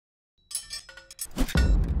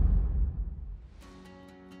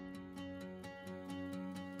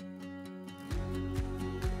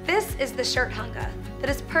is the shirt hanga that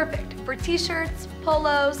is perfect for t-shirts,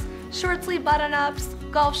 polos, short sleeve button-ups,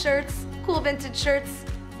 golf shirts, cool vintage shirts.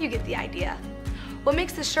 You get the idea. What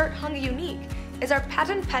makes the shirt hanga unique is our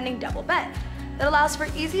patent-pending double bend that allows for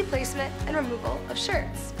easy placement and removal of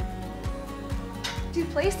shirts. To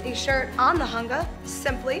place a shirt on the hanga,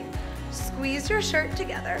 simply squeeze your shirt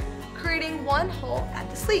together, creating one hole at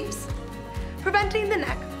the sleeves, preventing the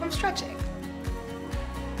neck from stretching.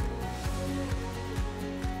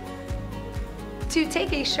 To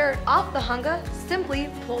take a shirt off the hanga, simply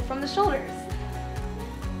pull from the shoulders.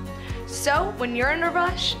 So when you're in a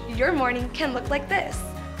rush, your morning can look like this,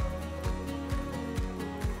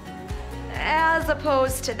 as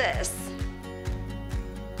opposed to this.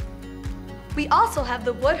 We also have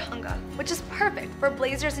the wood hanga, which is perfect for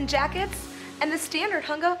blazers and jackets, and the standard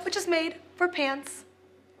hanga, which is made for pants.